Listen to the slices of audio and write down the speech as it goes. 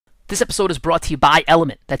This episode is brought to you by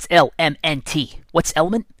Element. That's L-M-N-T. What's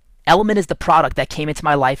Element? Element is the product that came into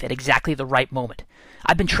my life at exactly the right moment.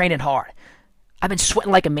 I've been training hard. I've been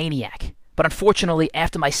sweating like a maniac. But unfortunately,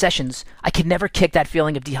 after my sessions, I could never kick that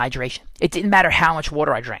feeling of dehydration. It didn't matter how much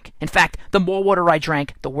water I drank. In fact, the more water I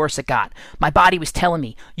drank, the worse it got. My body was telling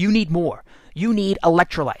me, you need more. You need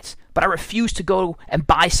electrolytes. But I refused to go and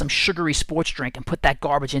buy some sugary sports drink and put that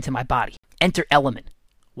garbage into my body. Enter Element.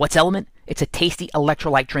 What's Element? It's a tasty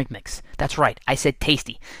electrolyte drink mix. That's right, I said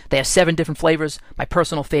tasty. They have 7 different flavors. My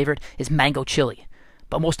personal favorite is mango chili.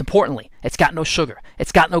 But most importantly, it's got no sugar.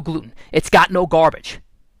 It's got no gluten. It's got no garbage.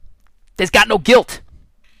 There's got no guilt.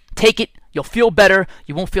 Take it. You'll feel better.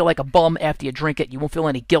 You won't feel like a bum after you drink it. You won't feel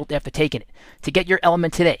any guilt after taking it. To get your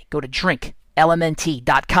Element today, go to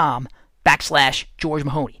drinklmnt.com/George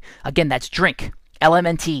Mahoney. Again, that's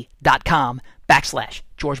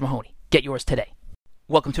drinklmnt.com/George Mahoney. Get yours today.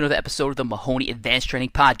 Welcome to another episode of the Mahoney Advanced Training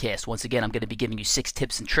Podcast. Once again, I'm going to be giving you 6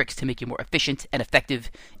 tips and tricks to make you more efficient and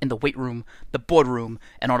effective in the weight room, the boardroom,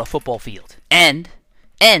 and on a football field. And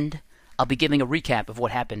I'll be giving a recap of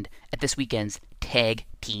what happened at this weekend's Tag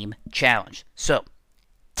Team Challenge. So,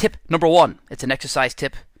 tip number 1, it's an exercise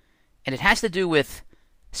tip, and it has to do with,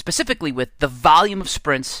 specifically with the volume of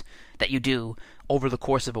sprints that you do over the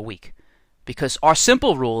course of a week. Because our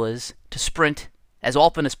simple rule is to sprint as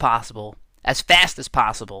often as possible, as fast as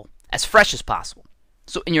possible, as fresh as possible.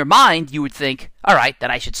 So in your mind, you would think, all right, that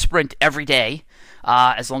I should sprint every day.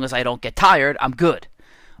 As long as I don't get tired, I'm good.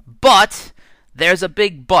 But there's a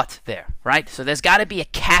big but there, right? So there's got to be a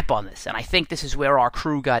cap on this. And I think this is where our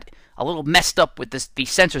crew got a little messed up with these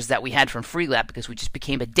sensors that we had from Freelap because we just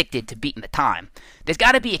became addicted to beating the time. There's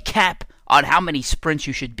got to be a cap on how many sprints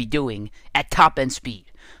you should be doing at top end speed.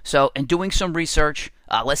 So in doing some research,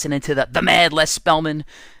 listening to the mad Les Spellman,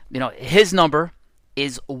 his number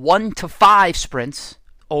is 1 to 5 sprints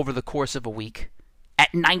over the course of a week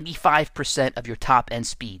at 95% of your top end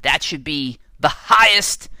speed. That should be the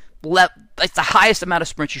highest it's the highest amount of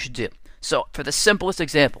sprints you should do. So for the simplest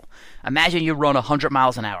example, imagine you run 100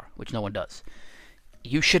 miles an hour, which no one does.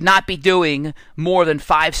 You should not be doing more than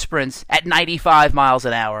 5 sprints at 95 miles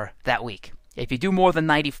an hour that week. If you do more than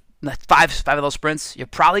 5 of those sprints, you're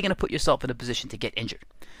probably going to put yourself in a position to get injured.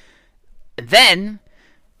 And then,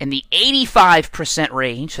 in the 85%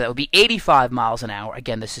 range, so that would be 85 miles an hour.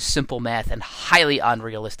 Again, this is simple math and highly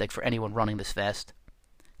unrealistic for anyone running this fast.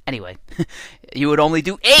 Anyway, you would only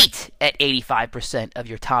do 8 at 85% of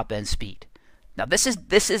your top end speed. Now, this is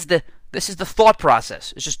the thought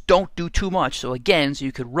process. It's just don't do too much. So again, so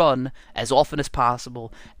you could run as often as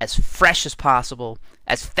possible, as fresh as possible,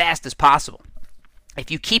 as fast as possible. If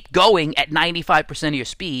you keep going at 95% of your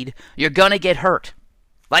speed, you're gonna get hurt,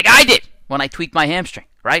 like I did when I tweaked my hamstring.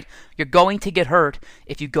 Right? You're going to get hurt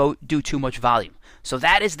if you go do too much volume. So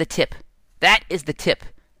that is the tip. That is the tip.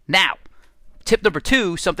 Now, tip number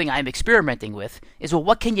 2, something I'm experimenting with, is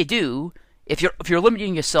what can you do if you're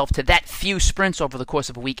limiting yourself to that few sprints over the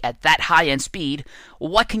course of a week at that high end speed?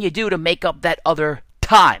 What can you do to make up that other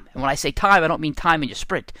time? And when I say time, I don't mean time in your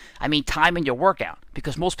sprint. I mean time in your workout.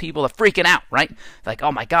 Because most people are freaking out, right? Like,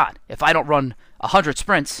 oh my God, if I don't run 100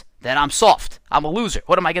 sprints, then I'm soft. I'm a loser.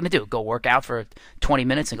 What am I going to do? Go work out for 20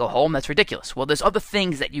 minutes and go home? That's ridiculous. Well, there's other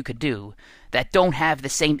things that you could do that don't have the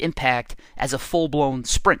same impact as a full-blown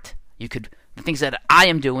sprint. The things that I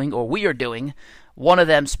am doing or we are doing, one of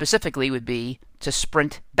them specifically would be to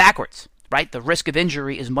sprint backwards, right? The risk of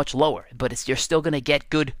injury is much lower, but you're still going to get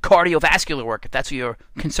good cardiovascular work if that's what you're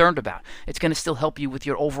concerned about. It's going to still help you with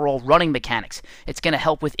your overall running mechanics. It's going to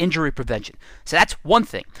help with injury prevention. So that's one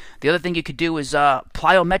thing. The other thing you could do is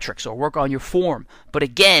plyometrics or work on your form. But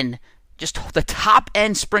again, just the top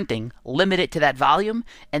end sprinting, limit it to that volume,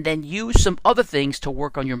 and then use some other things to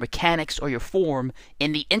work on your mechanics or your form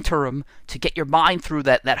in the interim to get your mind through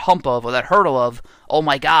that hump of, or that hurdle of, oh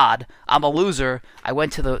my God, I'm a loser. I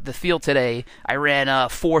went to the field today, I ran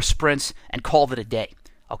 4 sprints and called it a day.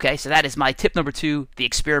 Okay, so that is my tip number 2, the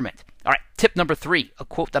experiment. All right, tip number 3, a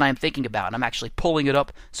quote that I am thinking about, and I'm actually pulling it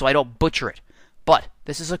up so I don't butcher it. But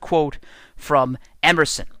this is a quote from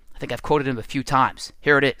Emerson. I think I've quoted him a few times.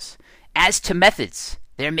 Here it is. As to methods,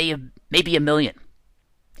 there may be a million,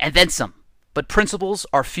 and then some, but principles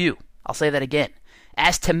are few. I'll say that again.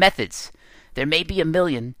 As to methods, there may be a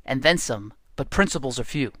million, and then some, but principles are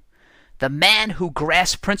few. The man who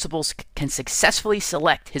grasps principles can successfully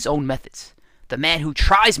select his own methods. The man who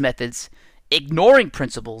tries methods, ignoring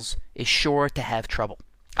principles, is sure to have trouble.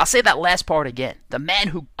 I'll say that last part again. The man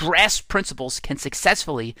who grasps principles can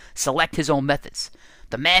successfully select his own methods.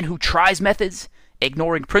 The man who tries methods,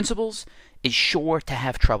 ignoring principles, is sure to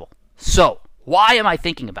have trouble. So, why am I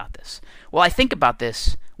thinking about this? Well, I think about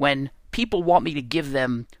this when people want me to give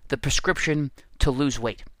them the prescription to lose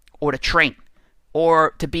weight or to train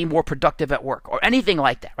or to be more productive at work or anything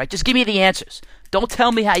like that, right? Just give me the answers. Don't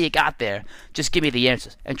tell me how you got there. Just give me the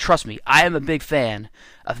answers. And trust me, I am a big fan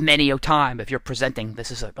of many a time if you're presenting, this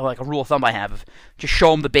is like a rule of thumb I have, of just show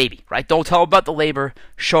them the baby, right? Don't tell them about the labor,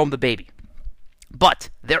 show them the baby. But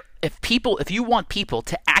if you want people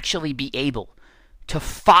to actually be able to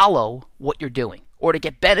follow what you're doing or to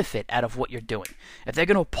get benefit out of what you're doing, if they're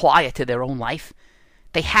going to apply it to their own life,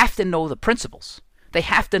 they have to know the principles. They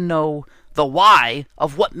have to know the why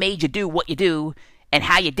of what made you do what you do and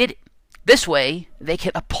how you did it. This way, they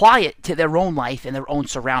can apply it to their own life and their own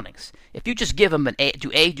surroundings. If you just give them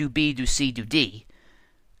do A, do B, do C, do D,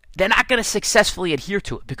 they're not going to successfully adhere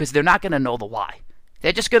to it because they're not going to know the why.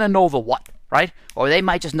 They're just going to know the what, right? Or they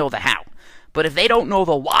might just know the how. But if they don't know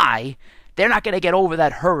the why, they're not going to get over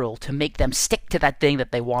that hurdle to make them stick to that thing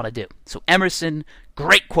that they want to do. So Emerson,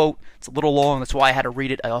 great quote. It's a little long. That's why I had to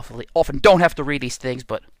read it. I often don't have to read these things,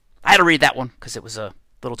 but I had to read that one because it was a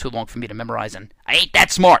little too long for me to memorize, and I ain't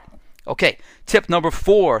that smart. Okay, tip number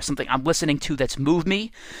 4, something I'm listening to that's moved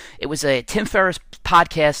me. It was a Tim Ferriss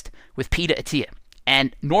podcast with Peter Attia.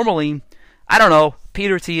 And normally, I don't know,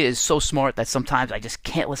 Peter Attia is so smart that sometimes I just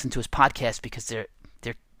can't listen to his podcast because they're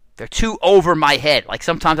too over my head. Like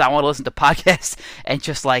sometimes I want to listen to podcasts and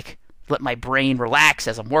just like let my brain relax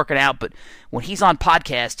as I'm working out. But when he's on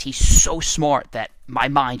podcast, he's so smart that my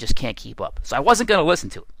mind just can't keep up. So I wasn't going to listen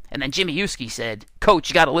to it. And then Jimmy Yuski said, Coach,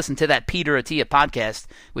 you got to listen to that Peter Attia podcast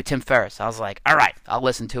with Tim Ferriss. I was like, all right, I'll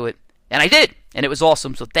listen to it. And I did. And it was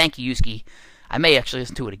awesome. So thank you, Yuski. I may actually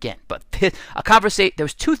listen to it again. But there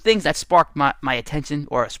was 2 things that sparked my attention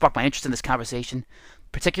or sparked my interest in this conversation,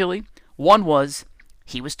 particularly. One was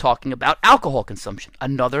he was talking about alcohol consumption.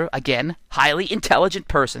 Another, again, highly intelligent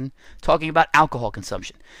person talking about alcohol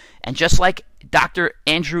consumption. And just like Dr.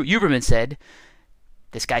 Andrew Huberman said,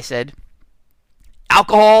 this guy said,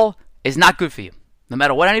 alcohol is not good for you. No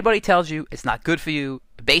matter what anybody tells you, it's not good for you.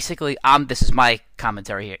 Basically, this is my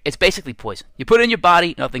commentary here. It's basically poison. You put it in your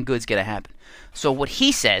body, nothing good's going to happen. So what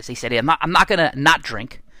he says, he said, I'm not going to not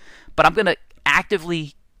drink, but I'm going to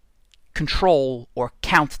actively control or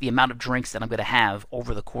count the amount of drinks that I'm going to have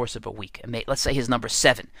over the course of a week. And let's say his number's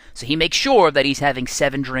 7. So he makes sure that he's having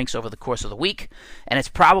 7 drinks over the course of the week, and it's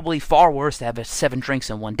probably far worse to have 7 drinks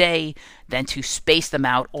in one day than to space them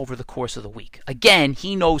out over the course of the week. Again,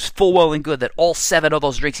 he knows full well and good that all 7 of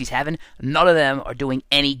those drinks he's having, none of them are doing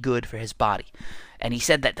any good for his body. And he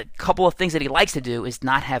said that the couple of things that he likes to do is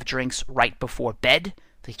not have drinks right before bed.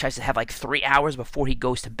 So he tries to have like 3 hours before he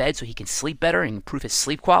goes to bed so he can sleep better and improve his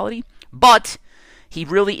sleep quality. But he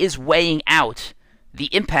really is weighing out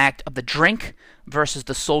the impact of the drink versus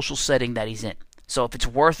the social setting that he's in. So if it's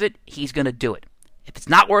worth it, he's going to do it. If it's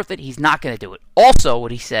not worth it, he's not going to do it. Also,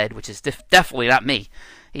 what he said, which is definitely not me,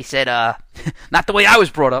 he said, not the way I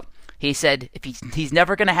was brought up, he said if he's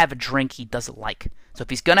never going to have a drink he doesn't like. So if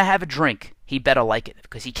he's going to have a drink, he better like it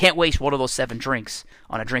because he can't waste one of those 7 drinks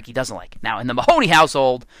on a drink he doesn't like. Now, in the Mahoney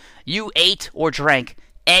household, you ate or drank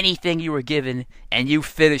anything you were given and you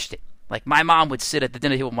finished it. Like, my mom would sit at the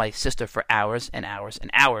dinner table with my sister for hours and hours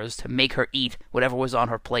and hours to make her eat whatever was on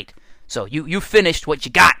her plate. So you finished what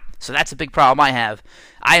you got. So that's a big problem I have.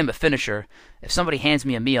 I am a finisher. If somebody hands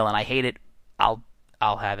me a meal and I hate it, I'll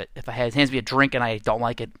have it. If hands me a drink and I don't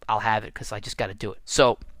like it, I'll have it because I just got to do it.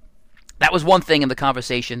 So that was one thing in the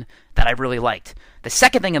conversation that I really liked. The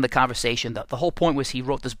second thing in the conversation, the whole point was he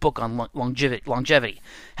wrote this book on longevity,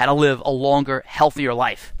 how to live a longer, healthier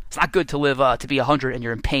life. It's not good to live to be 100 and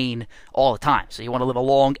you're in pain all the time. So you want to live a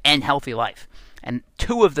long and healthy life. And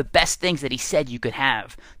 2 of the best things that he said you could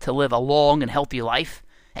have to live a long and healthy life,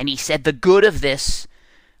 and he said the good of this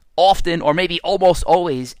often, or maybe almost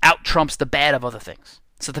always, out-trumps the bad of other things.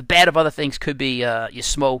 So the bad of other things could be you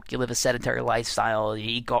smoke, you live a sedentary lifestyle,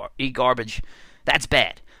 you eat garbage. That's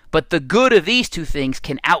bad. But the good of these 2 things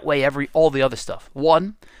can outweigh all the other stuff.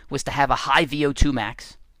 1 was to have a high VO2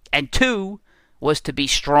 max, and 2 was to be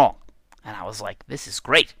strong. And I was like, this is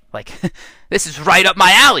great. Like, this is right up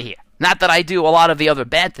my alley here. Not that I do a lot of the other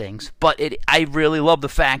bad things, but I really love the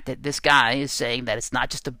fact that this guy is saying that it's not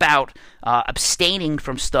just about abstaining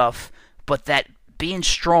from stuff, but that being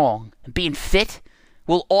strong and being fit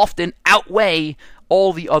will often outweigh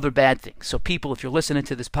all the other bad things. So people, if you're listening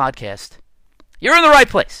to this podcast, you're in the right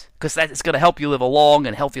place because it's going to help you live a long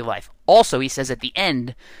and healthy life. Also, he says at the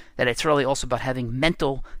end that it's really also about having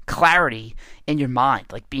mental clarity in your mind,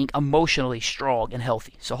 like being emotionally strong and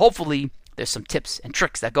healthy. So hopefully there's some tips and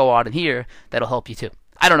tricks that go on in here that'll help you too.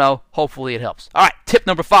 I don't know. Hopefully it helps. All right, tip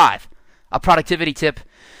number 5, a productivity tip.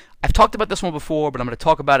 I've talked about this one before, but I'm going to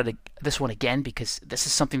talk about this one again because this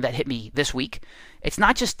is something that hit me this week. It's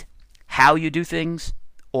not just how you do things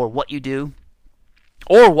or what you do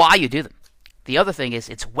or why you do them. The other thing is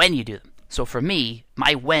it's when you do them. So for me,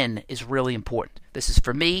 my when is really important. This is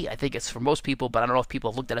for me. I think it's for most people, but I don't know if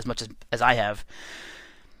people have looked at it as much as I have.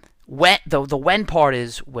 The when part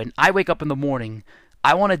is when I wake up in the morning,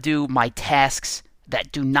 I want to do my tasks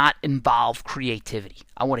that do not involve creativity.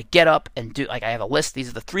 I want to get up and do, like I have a list. These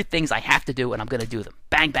are the 3 things I have to do, and I'm going to do them.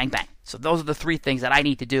 Bang, bang, bang. So those are the 3 things that I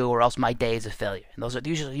need to do, or else my day is a failure. And those are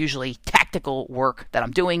usually tactical work that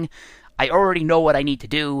I'm doing. I already know what I need to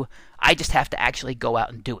do. I just have to actually go out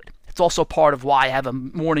and do it. It's also part of why I have a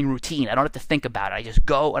morning routine. I don't have to think about it. I just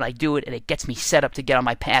go and I do it, and it gets me set up to get on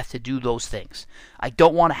my path to do those things. I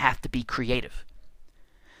don't want to have to be creative.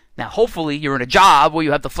 Now, hopefully, you're in a job where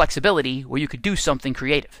you have the flexibility where you could do something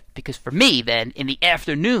creative. Because for me, then, in the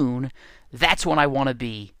afternoon, that's when I want to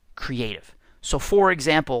be creative. So, for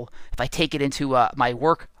example, if I take it into my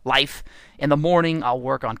work life, in the morning, I'll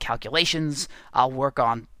work on calculations. I'll work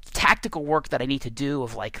on tactical work that I need to do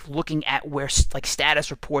of like looking at where like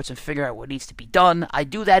status reports and figure out what needs to be done. I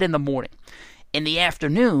do that in the morning. In the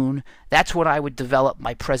afternoon, that's when I would develop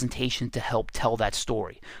my presentation to help tell that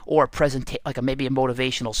story, or maybe a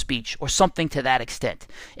motivational speech, or something to that extent.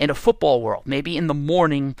 In a football world, maybe in the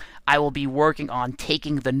morning, I will be working on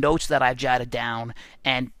taking the notes that I've jotted down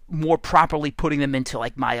and more properly putting them into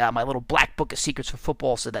like my little black book of secrets for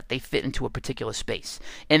football so that they fit into a particular space.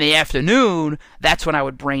 In the afternoon, that's when I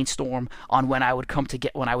would brainstorm on when I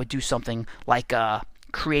would do something like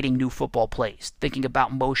creating new football plays, thinking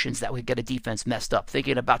about motions that would get a defense messed up,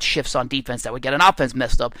 thinking about shifts on defense that would get an offense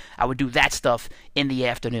messed up. I would do that stuff in the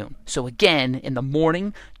afternoon. So again, in the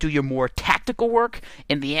morning, do your more tactical work.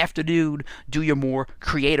 In the afternoon, do your more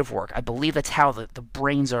creative work. I believe that's how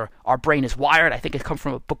our brain is wired. I think it comes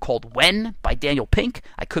from a book called When by Daniel Pink.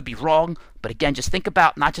 I could be wrong, but again, just think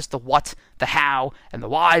about not just the what, the how, and the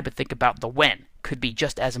why, but think about the when. Could be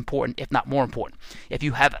just as important, if not more important. If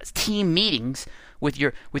you have team meetings with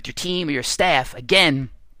your team or your staff, again,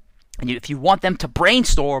 and if you want them to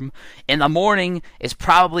brainstorm, in the morning is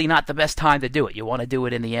probably not the best time to do it. You want to do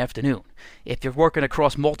it in the afternoon. If you're working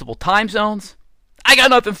across multiple time zones, I got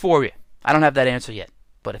nothing for you. I don't have that answer yet.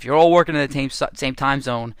 But if you're all working in the same time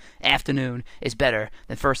zone, afternoon is better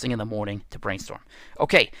than first thing in the morning to brainstorm.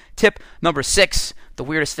 Okay, tip number 6, the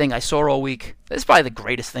weirdest thing I saw all week. This is probably the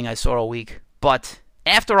greatest thing I saw all week. But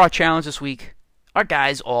after our challenge this week, our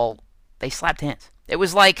guys they slapped hands. It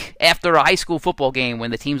was like after a high school football game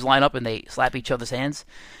when the teams line up and they slap each other's hands.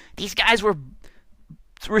 These guys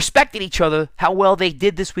respected each other, how well they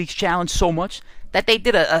did this week's challenge so much that they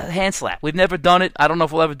did a hand slap. We've never done it. I don't know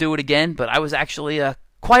if we'll ever do it again, but I was actually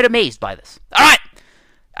quite amazed by this. All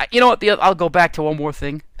right. You know what? I'll go back to one more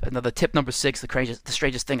thing. Another tip number 6, the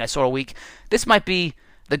strangest thing I saw all week. This might be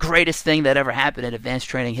the greatest thing that ever happened in advanced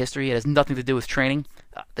training history. It has nothing to do with training.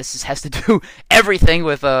 This has to do everything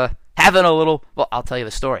with having a little... Well, I'll tell you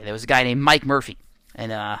the story. There was a guy named Mike Murphy,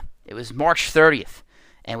 and it was March 30th,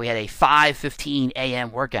 and we had a 5:15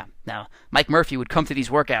 a.m. workout. Now, Mike Murphy would come to these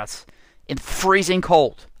workouts in freezing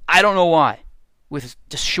cold. I don't know why. With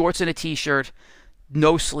just shorts and a t-shirt,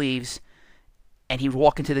 no sleeves, and he'd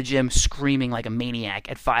walk into the gym screaming like a maniac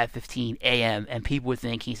at 5:15 a.m., and people would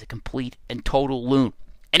think he's a complete and total loon.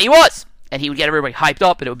 And he was! And he would get everybody hyped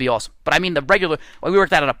up, and it would be awesome. But I mean, we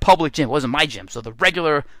worked out at a public gym. It wasn't my gym. So the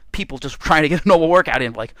regular people just trying to get a normal workout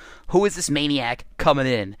in, like, who is this maniac coming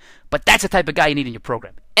in? But that's the type of guy you need in your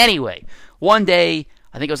program. Anyway, one day,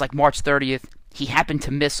 I think it was like March 30th, he happened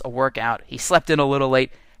to miss a workout. He slept in a little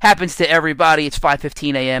late. Happens to everybody. It's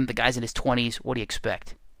 5:15 a.m. The guy's in his 20s. What do you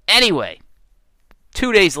expect? Anyway,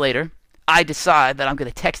 2 days later, I decide that I'm going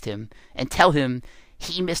to text him and tell him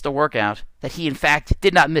he missed a workout that he, in fact,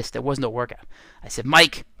 did not miss. There was no workout. I said,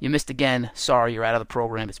 Mike, you missed again. Sorry, you're out of the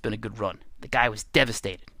program. It's been a good run. The guy was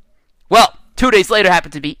devastated. Well, 2 days later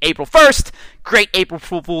happened to be April 1st. Great April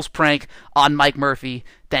Fool's prank on Mike Murphy.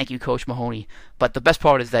 Thank you, Coach Mahoney. But the best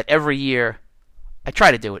part is that every year, I try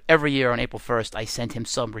to do it. Every year on April 1st, I send him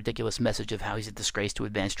some ridiculous message of how he's a disgrace to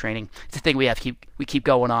advanced training. It's a thing we keep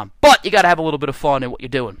going on. But you got to have a little bit of fun in what you're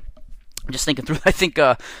doing. I'm just thinking through. I think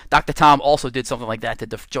Dr. Tom also did something like that to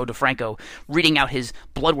Joe DeFranco, reading out his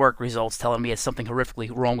blood work results, telling me he had something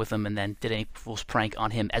horrifically wrong with him, and then did an April Fool's prank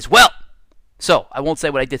on him as well. So, I won't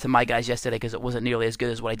say what I did to my guys yesterday because it wasn't nearly as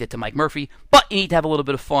good as what I did to Mike Murphy, but you need to have a little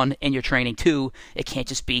bit of fun in your training too. It can't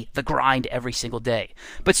just be the grind every single day.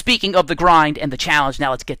 But speaking of the grind and the challenge,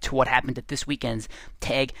 now let's get to what happened at this weekend's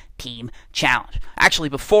Tag Team Challenge. Actually,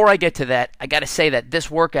 before I get to that, I got to say that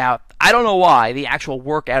this workout, I don't know why, the actual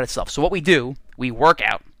workout itself. So what we do, we work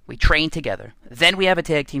out. We train together. Then we have a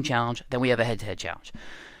tag team challenge. Then we have a head-to-head challenge.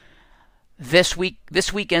 This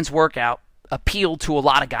weekend's workout appealed to a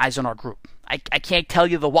lot of guys in our group. I can't tell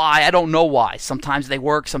you the why. I don't know why. Sometimes they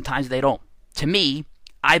work, sometimes they don't. To me,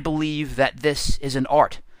 I believe that this is an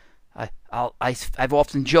art. I've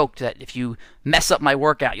often joked that if you mess up my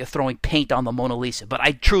workout, you're throwing paint on the Mona Lisa. But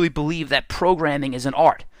I truly believe that programming is an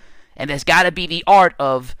art. And there's got to be the art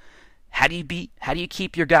of how do you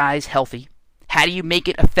keep your guys healthy? How do you make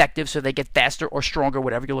it effective so they get faster or stronger,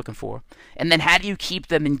 whatever you're looking for? And then how do you keep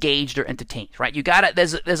them engaged or entertained, right?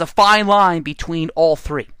 There's a fine line between all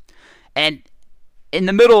three. And in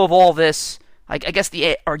the middle of all this, like I guess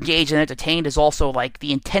the engaged and entertained is also like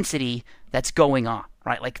the intensity that's going on,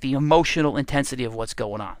 right? Like the emotional intensity of what's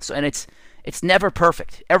going on. So, and it's never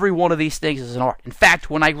perfect. Every one of these things is an art. In fact,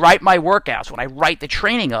 when I write my workouts, when I write the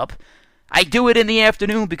training up, I do it in the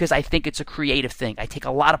afternoon because I think it's a creative thing. I take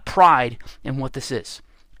a lot of pride in what this is.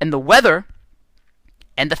 And the weather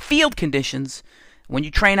and the field conditions, when you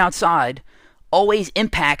train outside, always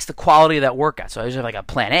impacts the quality of that workout. So I usually have like a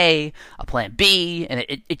plan A, a plan B, and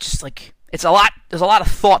it just like, there's a lot of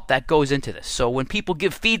thought that goes into this. So when people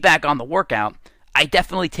give feedback on the workout, I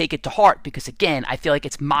definitely take it to heart because, again, I feel like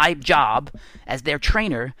it's my job as their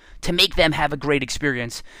trainer to make them have a great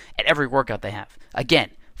experience at every workout they have.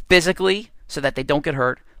 Again, physically, so that they don't get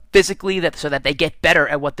hurt, physically, so that they get better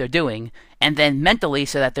at what they're doing, and then mentally,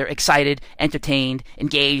 so that they're excited, entertained,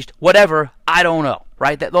 engaged, whatever, I don't know,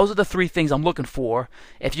 right? Those are the three things I'm looking for.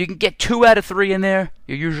 If you can get 2 out of 3 in there,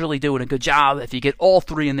 you're usually doing a good job. If you get all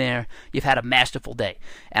 3 in there, you've had a masterful day.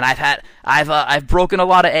 And I've broken a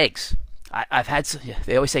lot of eggs. I've had some,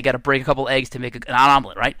 they always say got to break a couple eggs to make an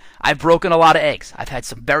omelet, right? I've broken a lot of eggs. I've had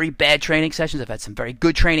some very bad training sessions. I've had some very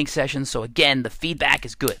good training sessions. So again, the feedback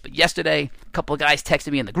is good. But yesterday, a couple of guys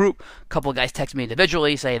texted me in the group. A couple of guys texted me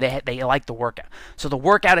individually, say they like the workout. So the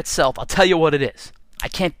workout itself, I'll tell you what it is. I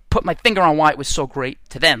can't put my finger on why it was so great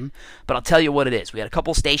to them, but I'll tell you what it is. We had a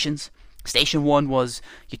couple of stations. Station 1 was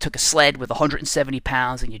you took a sled with 170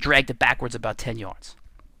 pounds and you dragged it backwards about 10 yards.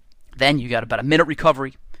 Then you got about a minute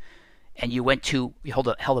recovery. And you held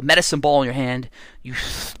a medicine ball in your hand. You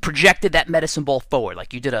projected that medicine ball forward,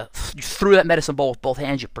 like you threw that medicine ball with both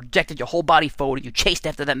hands. You projected your whole body forward. And you chased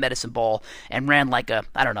after that medicine ball and ran like a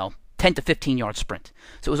 10 to 15 yard sprint.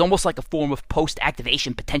 So it was almost like a form of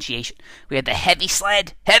post-activation potentiation. We had the heavy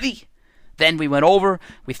sled, heavy. Then we went over,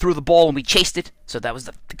 we threw the ball and we chased it. So that was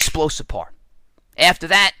the explosive part. After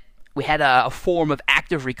that, we had a form of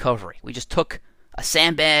active recovery. We just took a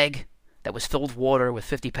sandbag that was filled with water with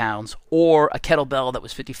 50 pounds or a kettlebell that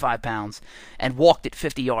was 55 pounds and walked it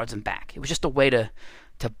 50 yards and back. It was just a way to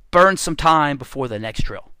burn some time before the next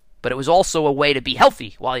drill. But it was also a way to be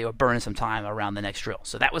healthy while you were burning some time around the next drill.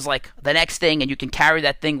 So that was like the next thing, and you can carry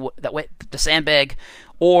that thing, that way, the sandbag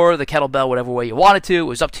or the kettlebell, whatever way you wanted to. It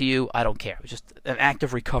was up to you. I don't care. It was just an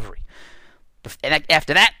active recovery. And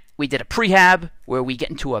after that, we did a prehab where we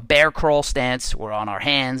get into a bear crawl stance. We're on our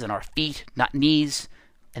hands and our feet, not knees.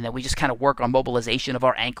 And then we just kind of work on mobilization of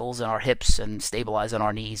our ankles and our hips and stabilizing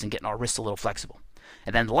our knees and getting our wrists a little flexible.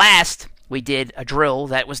 And then last, we did a drill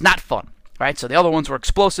that was not fun, right? So the other ones were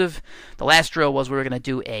explosive. The last drill was we were going to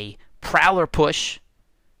do a prowler push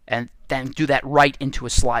and then do that right into a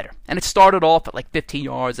slider. And it started off at like 15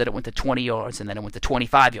 yards, then it went to 20 yards, and then it went to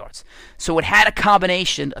 25 yards. So it had a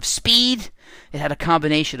combination of speed, it had a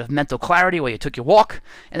combination of mental clarity where you took your walk,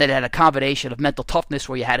 and then it had a combination of mental toughness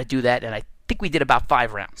where you had to do that, and I think we did about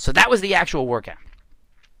 5 rounds. So that was the actual workout.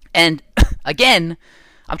 And again,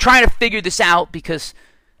 I'm trying to figure this out because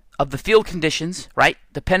of the field conditions, right?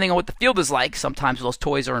 Depending on what the field is like, sometimes those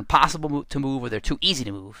toys are impossible to move or they're too easy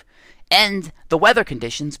to move. And the weather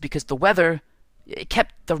conditions, because the weather,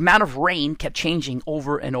 the amount of rain kept changing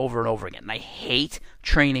over and over and over again. And I hate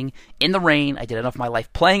training in the rain. I did enough of my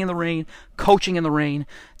life playing in the rain, coaching in the rain,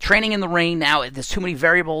 training in the rain. Now there's too many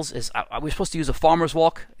variables. We're supposed to use a farmer's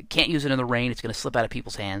walk. Can't use it in the rain. It's going to slip out of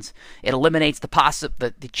people's hands. It eliminates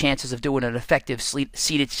the chances of doing an effective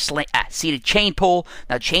seated chain pull.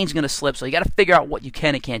 Now chain's going to slip, so you got to figure out what you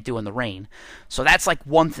can and can't do in the rain. So that's like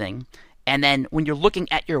one thing. And then when you're looking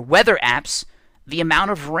at your weather apps, the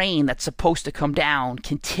amount of rain that's supposed to come down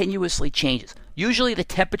continuously changes. Usually the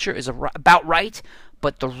temperature is about right,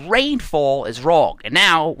 but the rainfall is wrong. And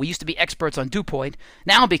now, we used to be experts on dew point.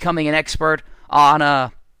 Now I'm becoming an expert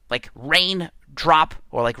on like rain drop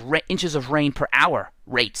or like inches of rain per hour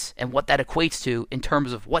rates and what that equates to in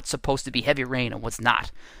terms of what's supposed to be heavy rain and what's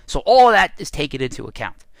not. So all of that is taken into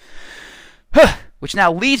account. Which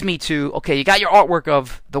now leads me to, okay, you got your artwork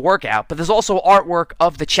of the workout, but there's also artwork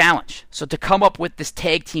of the challenge. So to come up with this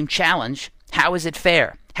tag team challenge, how is it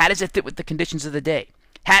fair? How does it fit with the conditions of the day?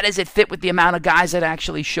 How does it fit with the amount of guys that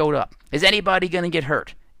actually showed up? Is anybody going to get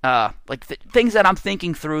hurt? Things that I'm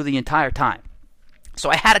thinking through the entire time. So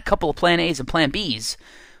I had a couple of plan A's and plan B's,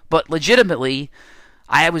 but legitimately,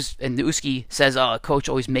 and Uski says, coach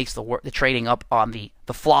always makes the training up on the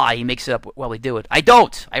fly. He makes it up while we do it. I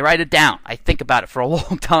don't. I write it down. I think about it for a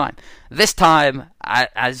long time. This time,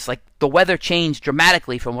 the weather changed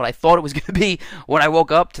dramatically from what I thought it was going to be when I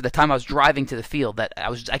woke up to the time I was driving to the field. That I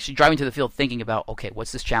was actually driving to the field thinking about, okay,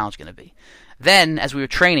 what's this challenge going to be? Then, as we were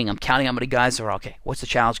training, I'm counting how many guys are, okay, what's the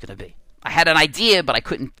challenge going to be? I had an idea, but I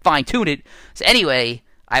couldn't fine-tune it. So anyway,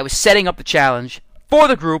 I was setting up the challenge for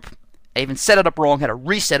the group. I even set it up wrong, had to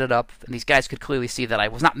reset it up, and these guys could clearly see that I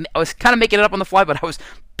was kind of making it up on the fly, but I was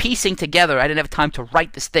piecing together. I didn't have time to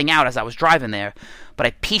write this thing out as I was driving there, but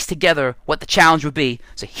I pieced together what the challenge would be.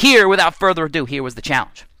 So here, without further ado, here was the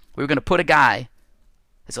challenge. We were going to put a guy,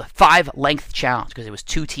 it's a 5-length challenge, because it was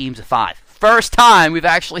 2 teams of 5. First time we've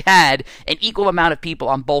actually had an equal amount of people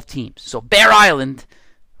on both teams. So Bear Island,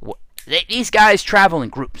 these guys travel in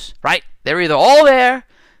groups, right? They're either all there,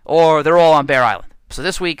 or they're all on Bear Island. So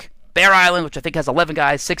this week, Bear Island, which I think has 11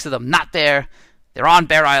 guys, 6 of them not there. They're on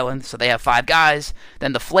Bear Island, so they have 5 guys.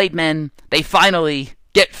 Then the Flayed Men, they finally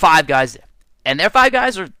get 5 guys there. And their 5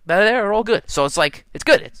 guys are all good. So it's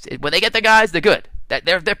good. When they get the guys, they're good.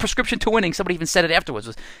 Their prescription to winning, somebody even said it afterwards,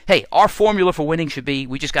 was, hey, our formula for winning should be,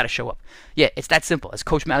 we just got to show up. Yeah, it's that simple. As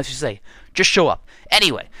Coach Malice used to say, just show up.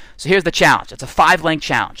 Anyway, so here's the challenge. It's a 5-length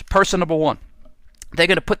challenge. Person number 1, they're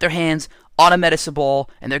going to put their hands on a medicine ball,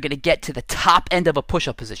 and they're going to get to the top end of a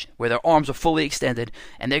push-up position where their arms are fully extended,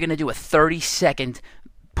 and they're going to do a 30-second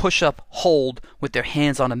push-up hold with their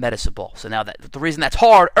hands on a medicine ball. So now the reason that's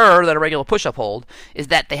harder than a regular push-up hold is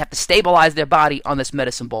that they have to stabilize their body on this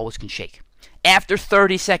medicine ball, which can shake. After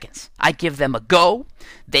 30 seconds, I give them a go.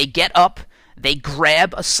 They get up, they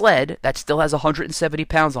grab a sled that still has 170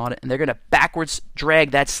 pounds on it, and they're going to backwards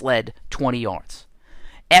drag that sled 20 yards.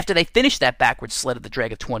 After they finish that backwards sled of the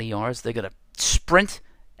drag of 20 yards, they're going to sprint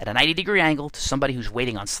at a 90-degree angle to somebody who's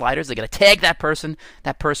waiting on sliders. They're going to tag that person.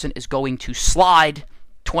 That person is going to slide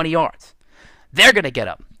 20 yards. They're going to get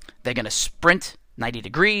up. They're going to sprint 90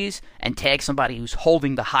 degrees and tag somebody who's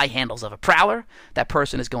holding the high handles of a prowler. That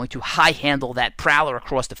person is going to high handle that prowler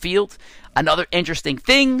across the field. Another interesting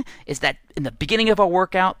thing is that in the beginning of our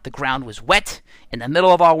workout, the ground was wet. In the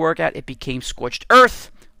middle of our workout, it became scorched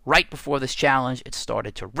earth. Right before this challenge, it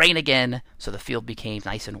started to rain again, so the field became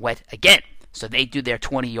nice and wet again. So they do their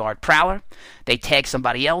 20-yard prowler. They tag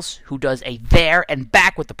somebody else who does a there and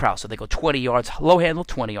back with the prowler. So they go 20 yards low handle,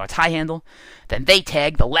 20 yards high handle. Then they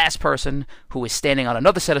tag the last person who is standing on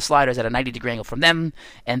another set of sliders at a 90-degree angle from them,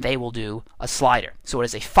 and they will do a slider. So it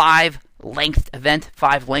is a 5-length event.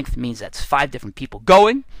 5-length means that's 5 different people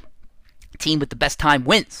going. Team with the best time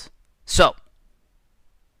wins. So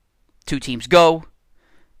 2 teams go.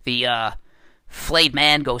 The Flayed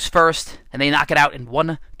Man goes first, and they knock it out in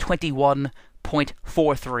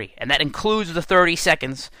 1:21.43, and that includes the 30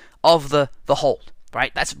 seconds of the hold.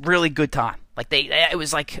 Right, that's really good time. It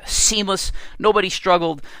was like seamless. Nobody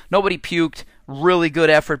struggled. Nobody puked. Really good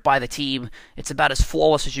effort by the team. It's about as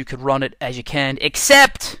flawless as you could run it as you can,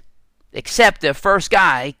 except the first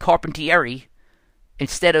guy, Carpentieri,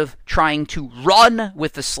 instead of trying to run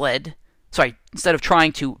with the sled, instead of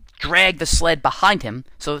trying to drag the sled behind him,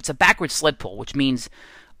 so it's a backward sled pull, which means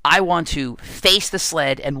I want to face the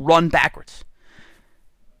sled and run backwards.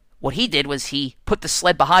 What he did was he put the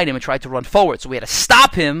sled behind him and tried to run forward, so we had to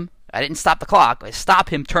stop him. I didn't stop the clock. I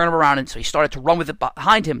stopped him, turn him around, and so he started to run with it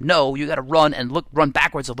behind him. No, you got to run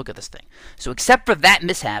backwards and look at this thing. So except for that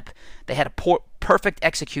mishap, they had a perfect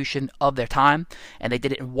execution of their time, and they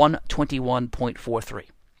did it in 1:21.43.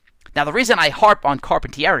 Now, the reason I harp on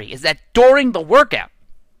Carpentieri is that during the workout,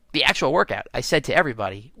 the actual workout, I said to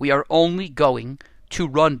everybody, we are only going to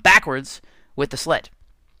run backwards with the sled.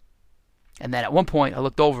 And then at one point, I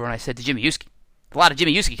looked over and I said to Jimmy Yuski, a lot of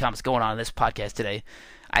Jimmy Yuski comments going on in this podcast today.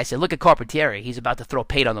 I said, look at Carpentieri. He's about to throw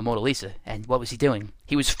paint on the Mona Lisa. And what was he doing?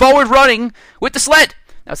 He was forward running with the sled.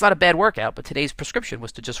 Now, it's not a bad workout, but today's prescription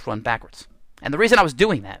was to just run backwards. And the reason I was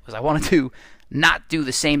doing that was I wanted to not do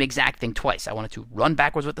the same exact thing twice. I wanted to run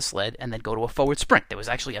backwards with the sled and then go to a forward sprint. There was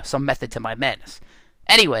actually some method to my madness.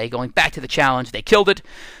 Anyway, going back to the challenge, they killed it.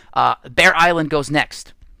 Bear Island goes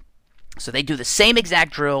next. So they do the same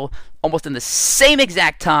exact drill, almost in the same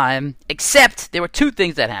exact time, except there were 2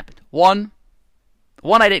 things that happened. One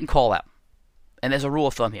I didn't call out. And there's a rule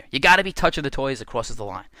of thumb here. You got to be touching the toys that crosses the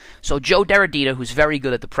line. So Joe Deradita, who's very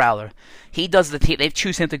good at the prowler, they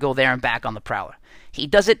choose him to go there and back on the prowler. He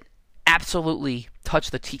doesn't absolutely touch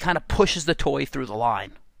he kind of pushes the toy through the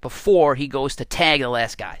line. before he goes to tag the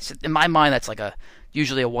last guy. So in my mind, that's like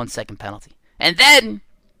usually a 1 second penalty. And then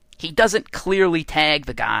he doesn't clearly tag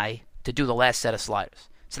the guy to do the last set of sliders.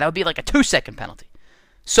 So that would be like a 2 second penalty.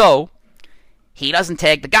 So he doesn't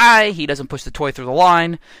tag the guy, he doesn't push the toy through the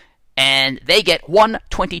line, and they get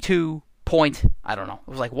 122 point, I don't know, it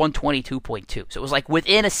was like 122.2. So it was like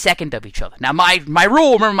within a second of each other. Now my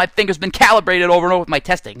rule, remember my finger's been calibrated over and over with my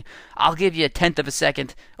testing. I'll give you a tenth of a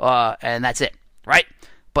second, and that's it, right?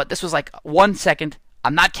 But this was like 1 second.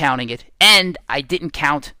 I'm not counting it, and I didn't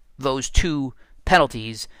count those 2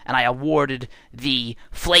 penalties, and I awarded the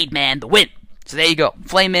Flayed Man the win. So there you go.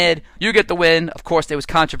 Flame Mid, you get the win. Of course, there was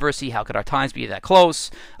controversy. How could our times be that close?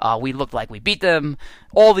 We looked like we beat them.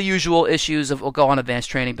 All the usual issues will go on advanced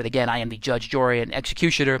training. But again, I am the judge, jury, and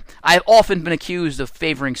executioner. I have often been accused of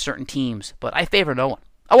favoring certain teams, but I favor no one.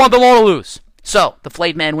 I want them all to lose. So, the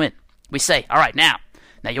Flayed Man win. We say, all right, now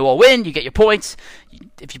you all win. You get your points.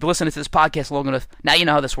 If you've been listening to this podcast long enough, now you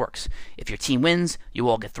know how this works. If your team wins, you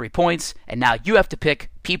all get 3 points. And now you have to pick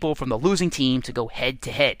people from the losing team to go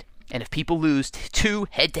head-to-head. And if people lose 2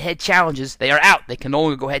 head-to-head challenges, they are out. They can no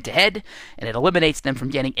longer go head-to-head, and it eliminates them from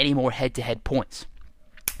getting any more head-to-head points.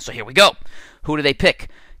 So here we go. Who do they pick?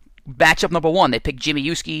 Matchup number 1, they pick Jimmy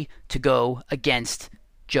Yuski to go against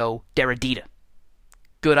Joe Deradita.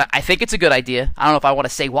 Good. I think it's a good idea. I don't know if I want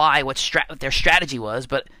to say why, what their strategy was,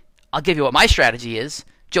 but I'll give you what my strategy is.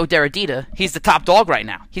 Joe Deradita, he's the top dog right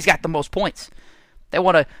now. He's got the most points. They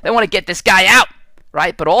want to get this guy out,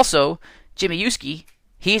 right? But also, Jimmy Yuski,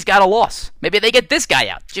 he's got a loss. Maybe they get this guy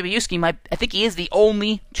out. Jimmy Yuski, I think he is the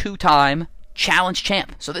only 2-time challenge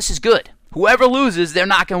champ. So this is good. Whoever loses, they're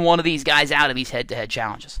knocking one of these guys out of these head-to-head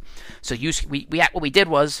challenges. So Yuski, what we did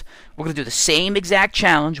was, we're going to do the same exact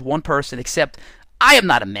challenge, one person, except I am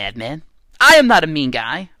not a madman. I am not a mean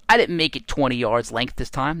guy. I didn't make it 20 yards length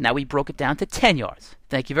this time. Now we broke it down to 10 yards.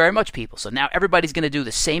 Thank you very much, people. So now everybody's going to do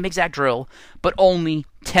the same exact drill, but only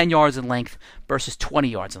 10 yards in length versus 20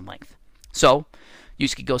 yards in length. So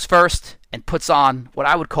Yuski goes first and puts on what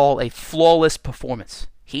I would call a flawless performance.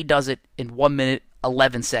 He does it in 1 minute,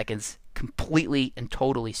 11 seconds, completely and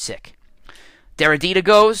totally sick. Deradita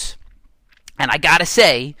goes, and I gotta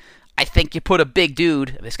say, I think you put a big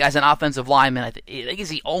dude, this guy's an offensive lineman, I think he's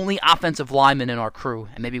the only offensive lineman in our crew,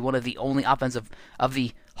 and maybe one of the only offensive, of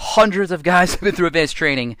the hundreds of guys who have been through advanced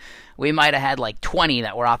training, we might have had like 20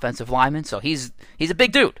 that were offensive linemen, so he's a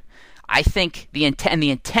big dude. I think the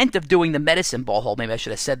intent of doing the medicine ball hold, maybe I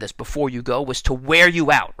should have said this before you go, was to wear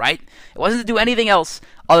you out, right? It wasn't to do anything else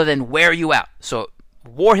other than wear you out. So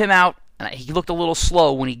wore him out, and he looked a little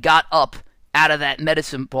slow when he got up out of that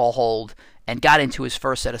medicine ball hold and got into his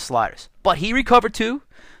first set of sliders. But he recovered too,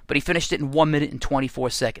 but he finished it in 1 minute and 24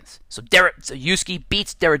 seconds. So Yuski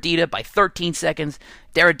beats Deradita by 13 seconds.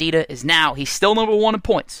 Deradita he's still number 1 in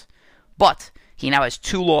points, but he now has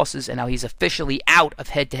 2 losses, and now he's officially out of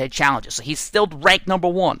head-to-head challenges. So he's still ranked number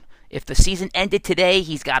 1. If the season ended today,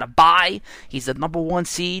 he's got a bye. He's the number 1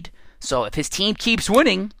 seed. So if his team keeps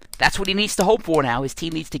winning, that's what he needs to hope for now. His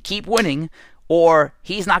team needs to keep winning, or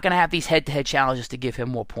he's not going to have these head-to-head challenges to give him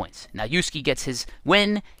more points. Now Yuski gets his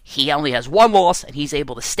win. He only has 1 loss, and he's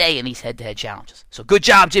able to stay in these head-to-head challenges. So good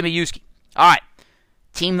job, Jimmy Yuski. All right,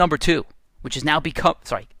 team number 2, which has now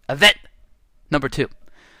event number 2,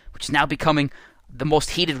 which is now becoming the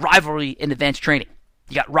most heated rivalry in advanced training.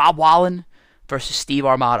 You got Rob Wallen versus Steve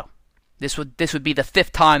Armato. This would be the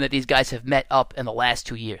 5th time that these guys have met up in the last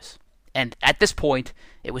 2 years. And at this point,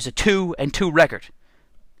 it was a 2-2 record.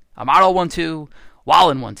 Armato won 2,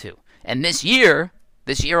 Wallen won 2. And this year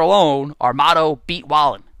alone, Armato beat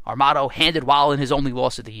Wallen. Armato handed Wallen his only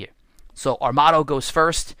loss of the year. So Armato goes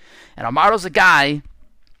first, and Armato's a guy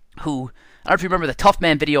who, I don't know if you remember the Tough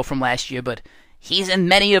Man video from last year, but he's in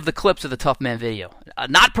many of the clips of the Tough Man video.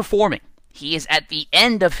 Not performing. He is at the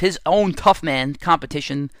end of his own Tough Man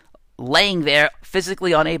competition, laying there,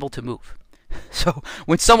 physically unable to move. So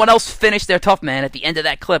when someone else finished their Tough Man, at the end of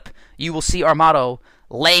that clip, you will see Armato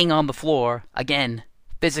laying on the floor, again,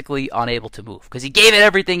 physically unable to move. Because he gave it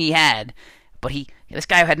everything he had, but this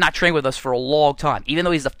guy had not trained with us for a long time. Even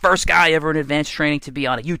though he's the first guy ever in advanced training to be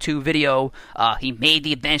on a YouTube video, he made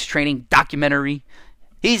the advanced training documentary.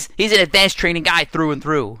 He's an advanced training guy through and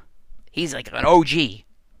through. He's like an OG.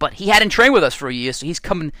 But he hadn't trained with us for a year, so he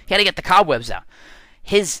had to get the cobwebs out.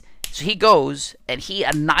 So he goes, and he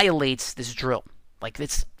annihilates this drill. Like,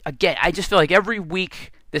 again, I just feel like every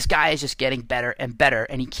week, this guy is just getting better and better,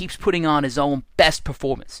 and he keeps putting on his own best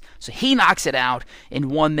performance. So he knocks it out in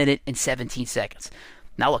 1 minute and 17 seconds.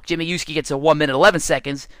 Now look, Jimmy Yuski gets a 1 minute 11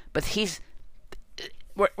 seconds, but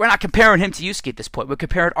we're not comparing him to Yuski at this point. We're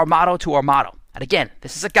comparing Armato to Armato. And again,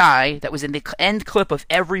 this is a guy that was in the end clip of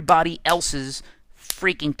everybody else's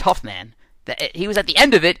freaking tough man. He was at the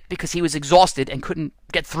end of it because he was exhausted and couldn't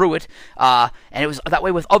get through it. And it was that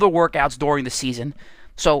way with other workouts during the season.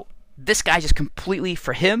 So this guy just completely,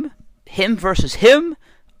 for him versus him,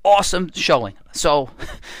 awesome showing. So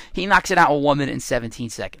he knocks it out in 1 minute and 17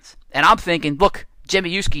 seconds. And I'm thinking, look,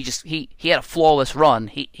 Jimmy Yuski he had a flawless run.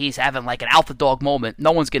 He's having like an alpha dog moment.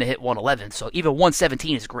 No one's going to hit 111, so even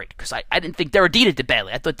 117 is great. Because I didn't think Derridita did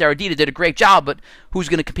badly. I thought Derridita did a great job, but who's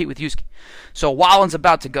going to compete with Yuski? So Wallen's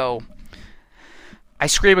about to go. I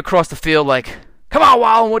scream across the field like, come on,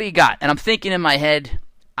 Wallen, what do you got? And I'm thinking in my head,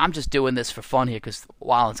 I'm just doing this for fun here because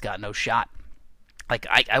Wallen's got no shot. Like,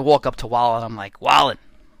 I walk up to Wallen, I'm like, Wallen.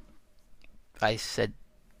 I said,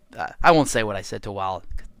 I won't say what I said to Wallen.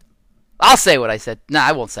 I'll say what I said. Nah,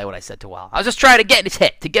 I won't say what I said to Wallen. I was just trying to get in his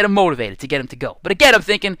head, to get him motivated, to get him to go. But again, I'm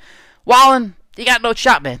thinking, Wallen, you got no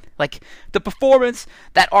shot, man. Like, the performance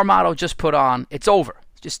that Armato just put on, it's over.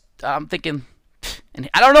 I'm thinking, and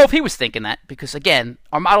I don't know if he was thinking that, because again,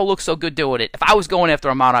 Armato looks so good doing it. If I was going after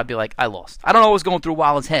Armato, I'd be like, I lost. I don't know what was going through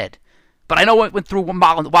Wallen's head, but I know what went through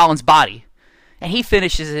Wallen's body. And he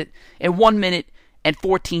finishes it in 1 minute and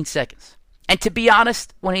 14 seconds. And to be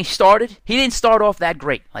honest, when he started, he didn't start off that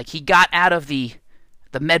great. Like, he got out of the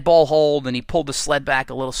med ball hold, and he pulled the sled back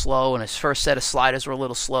a little slow, and his first set of sliders were a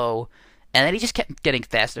little slow. And then he just kept getting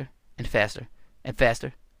faster and faster and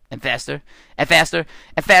faster and faster and faster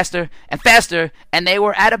and faster and faster. And they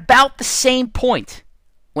were at about the same point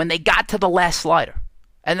when they got to the last slider.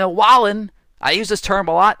 And then Wallen, I use this term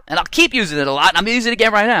a lot, and I'll keep using it a lot, and I'm using it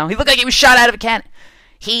again right now. He looked like he was shot out of a cannon.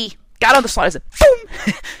 He got on the sliders and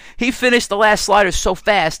boom! He finished the last slider so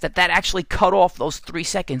fast that actually cut off those 3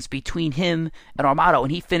 seconds between him and Armato,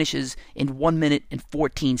 and he finishes in 1 minute and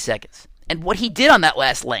 14 seconds. And what he did on that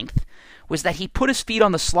last length was that he put his feet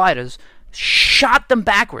on the sliders, shot them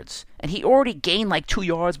backwards, and he already gained like 2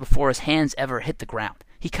 yards before his hands ever hit the ground.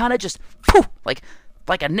 He kind of just, poof, like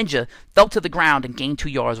a ninja, fell to the ground and gained 2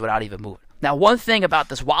 yards without even moving. Now, one thing about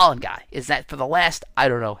this Wallen guy is that for the last, I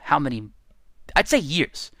don't know how many, I'd say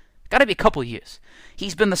years, got to be a couple of years,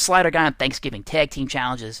 he's been the slider guy on Thanksgiving Tag Team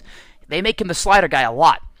Challenges. They make him the slider guy a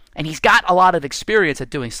lot. And he's got a lot of experience at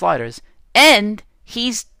doing sliders. And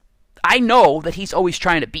I know that he's always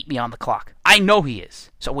trying to beat me on the clock. I know he is.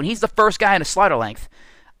 So when he's the first guy in a slider length,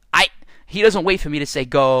 he doesn't wait for me to say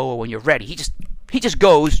go or when you're ready. He just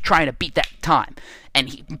goes trying to beat that time.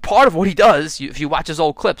 And part of what he does, if you watch his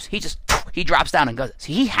old clips, he drops down and does it.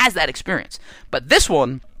 So he has that experience. But this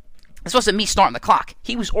one, this wasn't me starting the clock.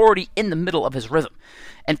 He was already in the middle of his rhythm.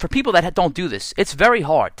 And for people that don't do this, it's very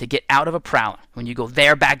hard to get out of a prowler when you go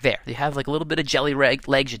there, back there. You have like a little bit of jelly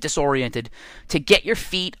legs, you're disoriented, to get your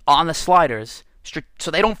feet on the sliders so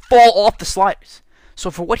they don't fall off the sliders. So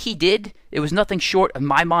for what he did, it was nothing short, in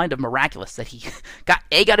my mind, of miraculous that he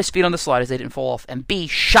got his feet on the sliders, they didn't fall off, and B,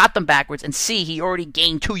 shot them backwards, and C, he already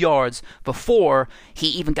gained 2 yards before he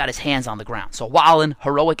even got his hands on the ground. So Wallen,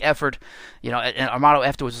 heroic effort, and Armato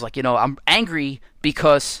afterwards was like, I'm angry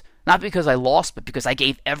because, not because I lost, but because I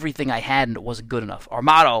gave everything I had and it wasn't good enough.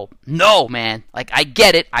 Armato, no, man. Like, I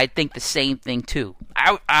get it. I think the same thing, too.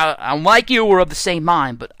 I'm like you, we're of the same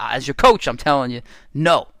mind, but as your coach, I'm telling you,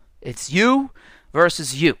 no. It's you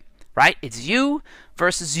versus you, right? It's you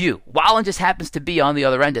versus you. Wallen just happens to be on the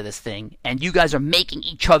other end of this thing, and you guys are making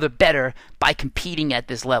each other better by competing at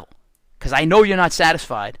this level. Because I know you're not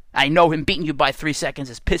satisfied. I know him beating you by 3 seconds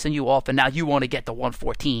is pissing you off, and now you want to get to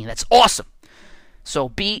 114. That's awesome.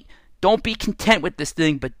 So don't be content with this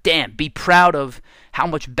thing, but damn, be proud of how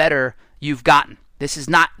much better you've gotten. This is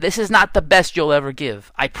not the best you'll ever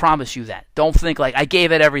give. I promise you that. Don't think like I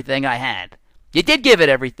gave it everything I had. You did give it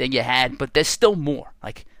everything you had, but there's still more.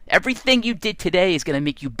 Like, everything you did today is going to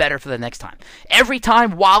make you better for the next time. Every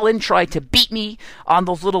time Wallen tried to beat me on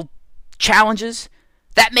those little challenges,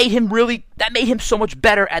 that made him so much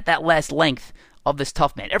better at that last length of this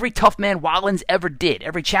tough man. Every tough man Wallen's ever did,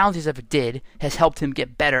 every challenge he's ever did, has helped him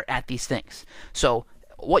get better at these things. So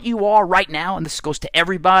what you are right now, and this goes to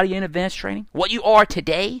everybody in advanced training, what you are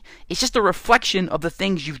today is just a reflection of the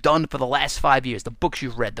things you've done for the last 5 years, the books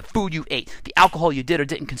you've read, the food you ate, the alcohol you did or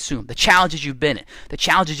didn't consume, the challenges you've been in, the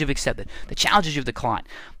challenges you've accepted, the challenges you've declined,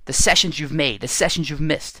 the sessions you've made, the sessions you've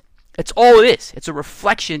missed. It's all it is. It's a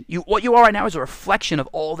reflection. What you are right now is a reflection of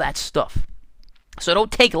all that stuff. So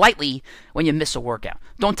don't take lightly when you miss a workout.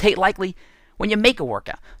 Don't take lightly when you make a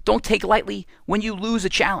workout. Don't take lightly when you lose a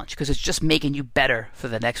challenge, because it's just making you better for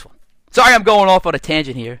the next one. Sorry, I'm going off on a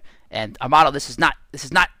tangent here. And Armato, this is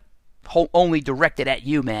not only directed at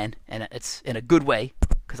you, man, and it's in a good way,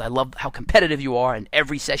 because I love how competitive you are, and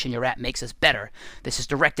every session you're at makes us better. This is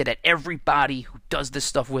directed at everybody who does this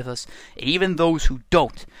stuff with us, and even those who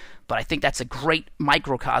don't. But I think that's a great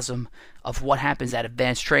microcosm of what happens at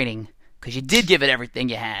advanced training, because you did give it everything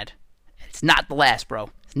you had. It's not the last,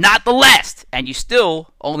 bro. It's not the last! And you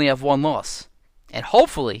still only have one loss. And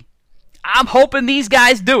hopefully, I'm hoping these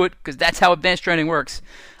guys do it, because that's how advanced training works.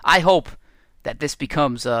 I hope that this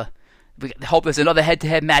becomes we hope there's another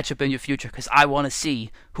head-to-head matchup in your future, because I want to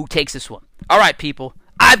see who takes this one. All right, people.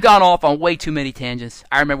 I've gone off on way too many tangents.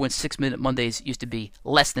 I remember when 6-Minute Mondays used to be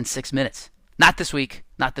less than 6 minutes. Not this week,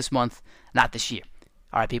 not this month, not this year.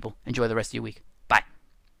 All right, people. Enjoy the rest of your week. Bye.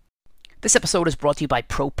 This episode is brought to you by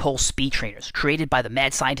ProPulse Speed Trainers, created by the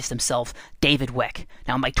mad scientist himself, David Weck.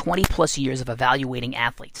 Now, in my 20-plus years of evaluating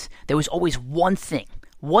athletes, there was always one thing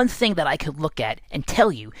that I could look at and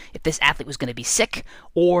tell you if this athlete was going to be sick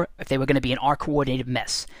or if they were going to be an R-coordinated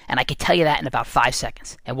mess. And I could tell you that in about 5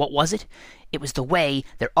 seconds. And what was it? It was the way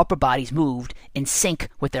their upper bodies moved in sync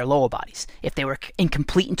with their lower bodies. If they were in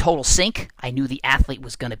complete and total sync, I knew the athlete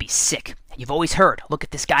was going to be sick. And you've always heard, look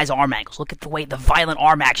at this guy's arm angles, look at the violent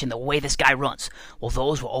arm action, the way this guy runs. Well,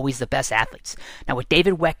 those were always the best athletes. Now, what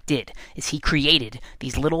David Weck did is he created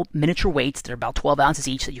these little miniature weights that are about 12 ounces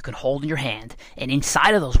each that you can hold in your hand. And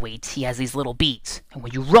inside of those weights, he has these little beads. And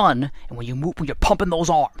when you run, and when you move, when you're pumping those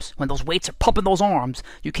arms, when those weights are pumping those arms,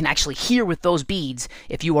 you can actually hear with those beads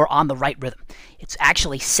if you are on the right rhythm. It's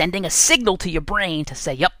actually sending a signal to your brain to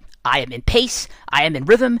say, yep, I am in pace, I am in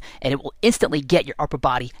rhythm, and it will instantly get your upper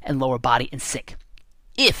body and lower body in sync.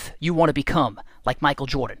 If you want to become like Michael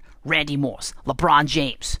Jordan, Randy Moss, LeBron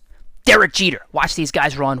James, Derek Jeter, watch these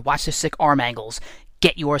guys run, watch their sick arm angles,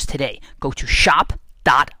 get yours today. Go to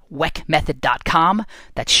shop.weckmethod.com.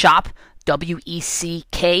 That's shop,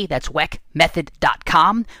 W-E-C-K, that's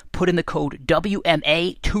weckmethod.com. Put in the code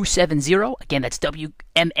WMA270. Again, that's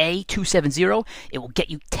WMA270. It will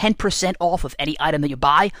get you 10% off of any item that you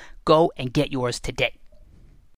buy. Go and get yours today.